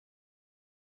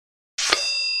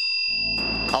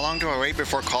long do I wait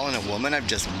before calling a woman I've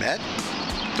just met?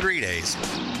 3 days.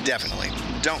 Definitely.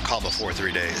 Don't call before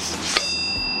 3 days.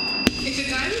 If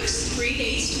a guy works 3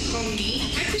 days to call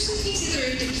me, I presume he's either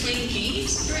into playing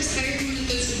games or has hired one of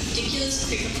those ridiculous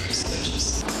pickup artist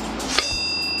coaches.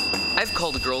 I've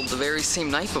called a girl the very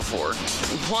same night before.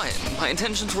 What? My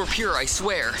intentions were pure, I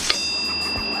swear.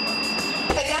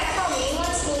 A guy called me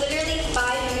once literally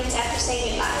 5 minutes after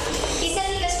saying goodbye. He said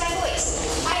he missed my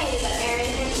voice. I ended up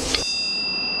marrying him.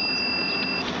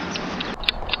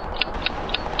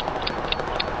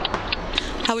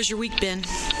 How was your week, Ben?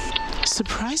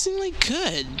 Surprisingly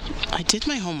good. I did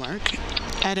my homework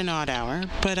at an odd hour,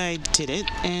 but I did it,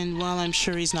 and while I'm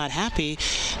sure he's not happy,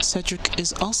 Cedric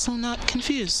is also not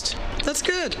confused. That's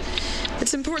good.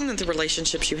 It's important that the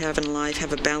relationships you have in life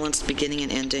have a balanced beginning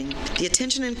and ending. The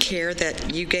attention and care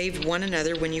that you gave one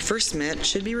another when you first met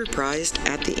should be reprised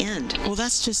at the end. Well,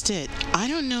 that's just it. I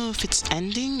don't know if it's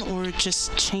ending or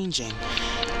just changing.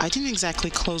 I didn't exactly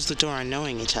close the door on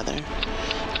knowing each other.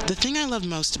 The thing I loved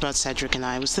most about Cedric and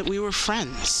I was that we were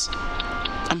friends.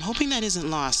 I'm hoping that isn't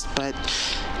lost, but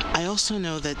I also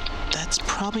know that that's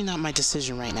probably not my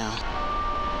decision right now.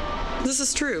 This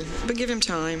is true, but give him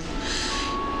time.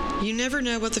 You never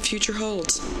know what the future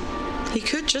holds. He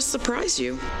could just surprise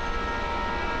you.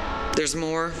 There's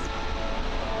more.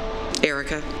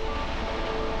 Erica.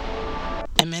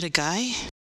 I met a guy.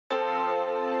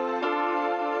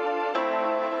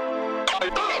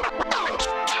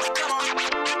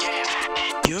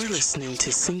 You're listening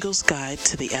to Singles Guide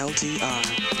to the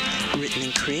LDR, written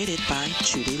and created by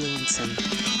Judy Lewinson.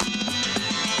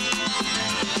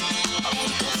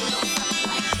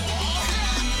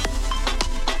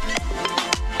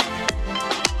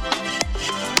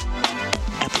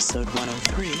 Episode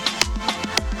 103,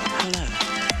 Hello.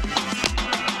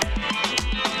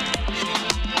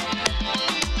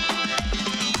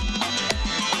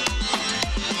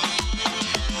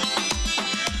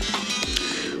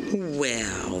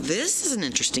 Well, this is an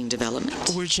interesting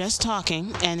development. We're just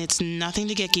talking, and it's nothing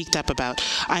to get geeked up about.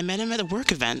 I met him at a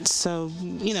work event, so,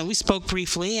 we spoke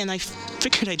briefly, and I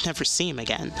figured I'd never see him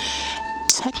again.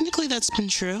 Technically, that's been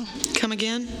true. Come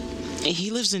again?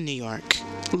 He lives in New York.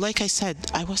 Like I said,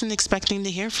 I wasn't expecting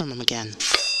to hear from him again.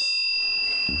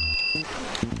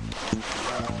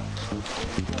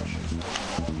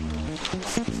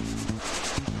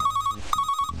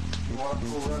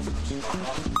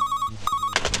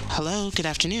 Hello, good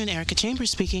afternoon. Erica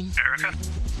Chambers speaking. Erica?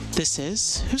 This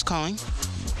is? Who's calling?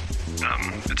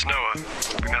 It's Noah.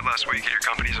 We met last week at your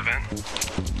company's event.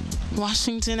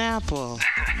 Washington Apple.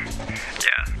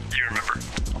 Yeah, you remember.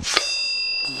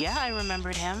 Yeah, I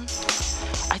remembered him.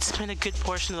 I'd spent a good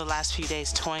portion of the last few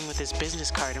days toying with his business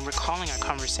card and recalling our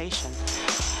conversation.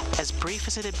 As brief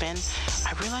as it had been,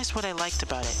 I realized what I liked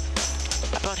about it.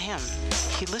 About him.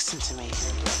 He listened to me.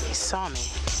 He saw me.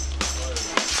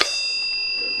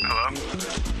 Hello?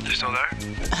 You still there?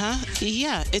 Huh?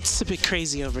 Yeah, it's a bit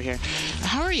crazy over here.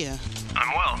 How are you?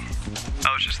 I'm well.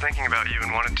 I was just thinking about you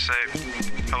and wanted to say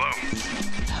hello.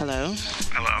 Hello?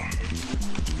 Hello.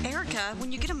 Erica,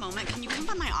 when you get a moment, can you come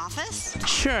by my office?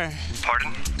 Sure.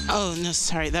 Pardon? Oh, no,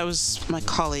 sorry. That was my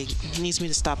colleague. He needs me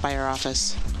to stop by our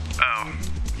office. Oh,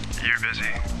 you're busy.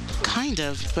 Kind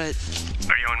of, but...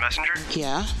 Are you on Messenger?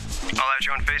 Yeah? I'll add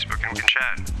you on Facebook and we can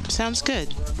chat. Sounds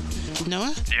good.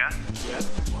 Noah? Yeah?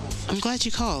 I'm glad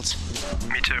you called.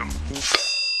 Me too.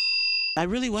 I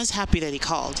really was happy that he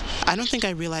called. I don't think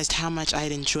I realized how much I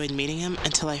had enjoyed meeting him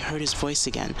until I heard his voice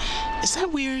again. Is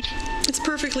that weird? It's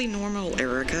perfectly normal,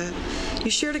 Erica.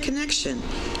 You shared a connection.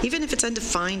 Even if it's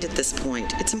undefined at this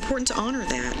point, it's important to honor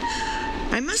that.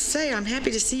 I must say I'm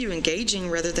happy to see you engaging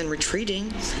rather than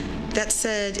retreating. That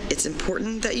said, it's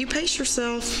important that you pace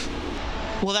yourself.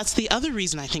 Well, that's the other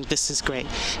reason I think this is great.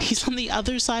 He's on the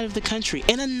other side of the country,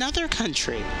 in another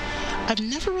country. I've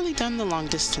never really done the long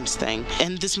distance thing,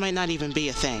 and this might not even be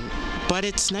a thing. But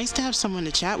it's nice to have someone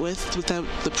to chat with without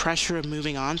the pressure of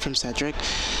moving on from Cedric.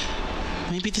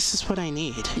 Maybe this is what I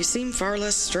need. You seem far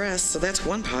less stressed, so that's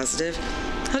one positive.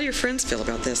 How do your friends feel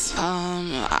about this?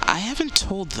 I haven't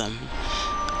told them.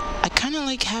 I kind of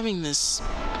like having this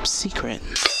secret.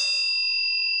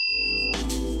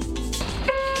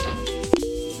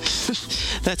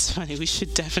 That's funny. We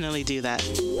should definitely do that.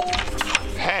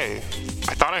 Hey,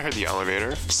 I thought I heard the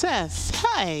elevator. Seth,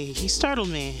 hi. You startled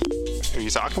me. Who are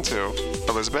you talking to?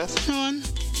 Elizabeth? No one.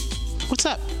 What's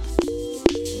up?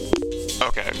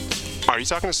 Okay. Are you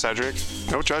talking to Cedric?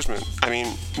 No judgment. I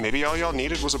mean, maybe all y'all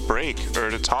needed was a break,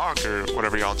 or to talk, or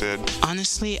whatever y'all did.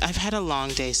 Honestly, I've had a long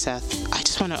day, Seth. I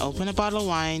just want to open a bottle of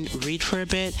wine, read for a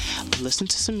bit, listen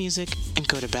to some music, and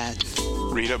go to bed.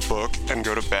 Read a book and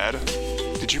go to bed?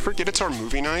 Did Did you forget it's our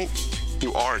movie night?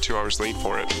 You are 2 hours late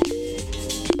for it.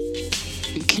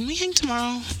 Can we hang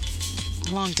tomorrow?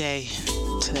 Long day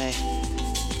today.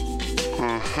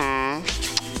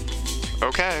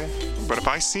 Okay, but if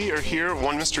I see or hear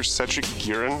one Mr. Cedric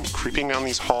Guerin creeping down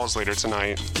these halls later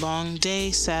tonight... Long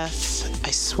day, Seth.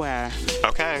 I swear.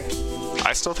 Okay.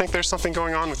 I still think there's something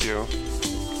going on with you.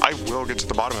 I will get to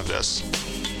the bottom of this.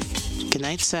 Good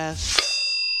night, Seth.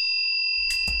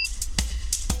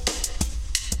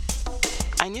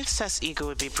 I knew Seth's ego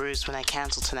would be bruised when I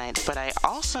canceled tonight, but I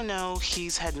also know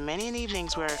he's had many an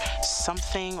evenings where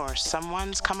something or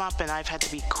someone's come up and I've had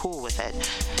to be cool with it.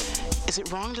 Is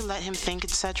it wrong to let him think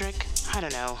it's Cedric? I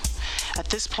don't know. At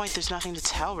this point, there's nothing to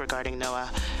tell regarding Noah.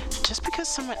 Just because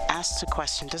someone asks a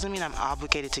question doesn't mean I'm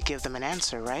obligated to give them an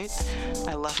answer, right?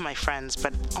 I love my friends,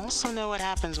 but also know what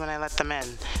happens when I let them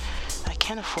in. I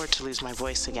can't afford to lose my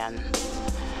voice again.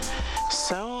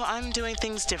 So I'm doing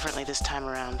things differently this time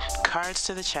around. Cards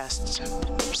to the chest.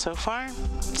 So far,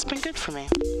 it's been good for me.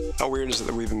 How weird is it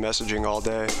that we've been messaging all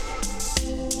day?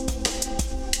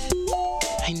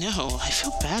 I know. I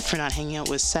feel bad for not hanging out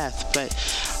with Seth, but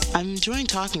I'm enjoying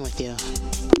talking with you.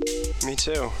 Me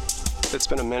too. It's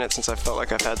been a minute since I felt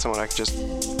like I've had someone I could just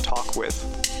talk with.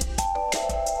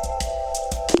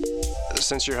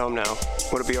 Since you're home now,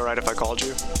 would it be alright if I called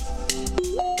you?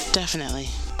 Definitely.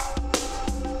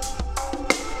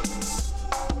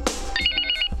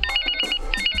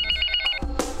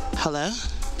 Hello?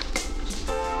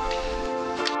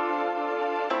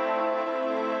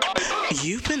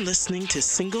 You've been listening to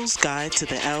Singles Guide to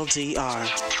the LDR,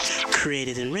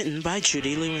 created and written by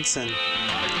Judy Lewinson,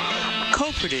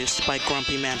 co-produced by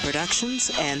Grumpy Man Productions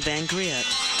and Van Griet,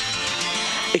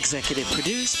 executive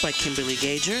produced by Kimberly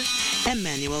Gager and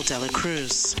Manuel Dela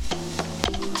Cruz.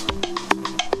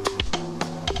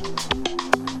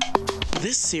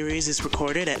 This series is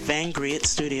recorded at Van Griet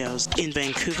Studios in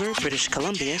Vancouver, British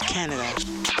Columbia, Canada.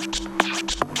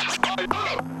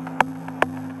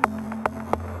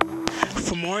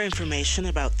 For more information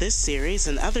about this series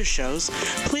and other shows,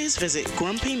 please visit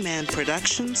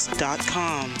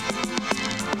grumpymanproductions.com.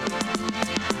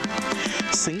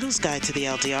 Singles Guide to the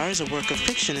LDR is a work of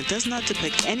fiction and does not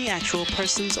depict any actual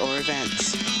persons or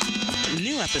events.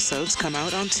 New episodes come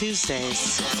out on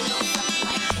Tuesdays.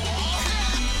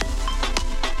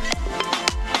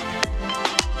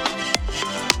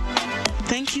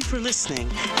 Thank you for listening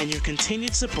and your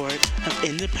continued support of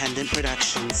independent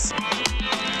productions.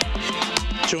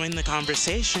 Join the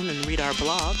conversation and read our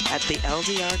blog at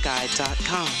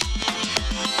theldrguide.com.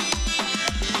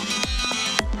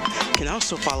 You can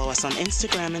also follow us on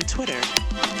Instagram and Twitter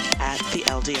at The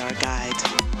LDR Guide.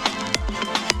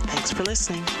 Thanks for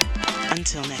listening.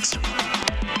 Until next week.